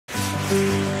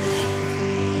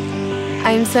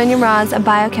I'm Sonya Meraz, a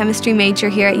biochemistry major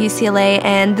here at UCLA,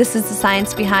 and this is the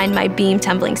science behind my beam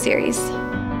tumbling series.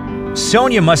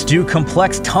 Sonya must do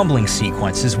complex tumbling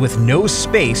sequences with no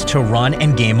space to run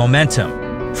and gain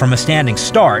momentum. From a standing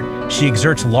start, she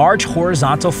exerts large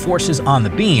horizontal forces on the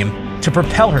beam to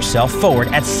propel herself forward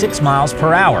at 6 miles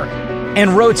per hour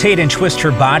and rotate and twist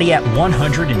her body at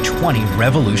 120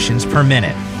 revolutions per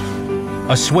minute.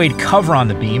 A suede cover on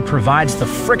the beam provides the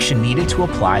friction needed to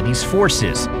apply these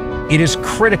forces. It is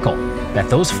critical that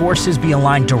those forces be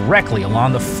aligned directly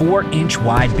along the 4-inch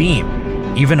wide beam.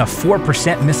 Even a 4%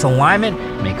 misalignment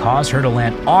may cause her to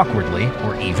land awkwardly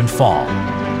or even fall.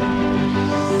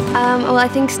 Well, I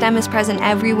think STEM is present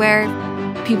everywhere.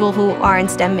 People who are in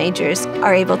STEM majors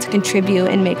are able to contribute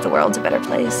and make the world a better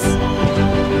place.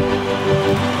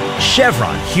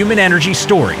 Chevron Human Energy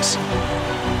Stories,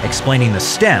 explaining the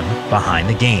STEM behind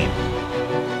the game.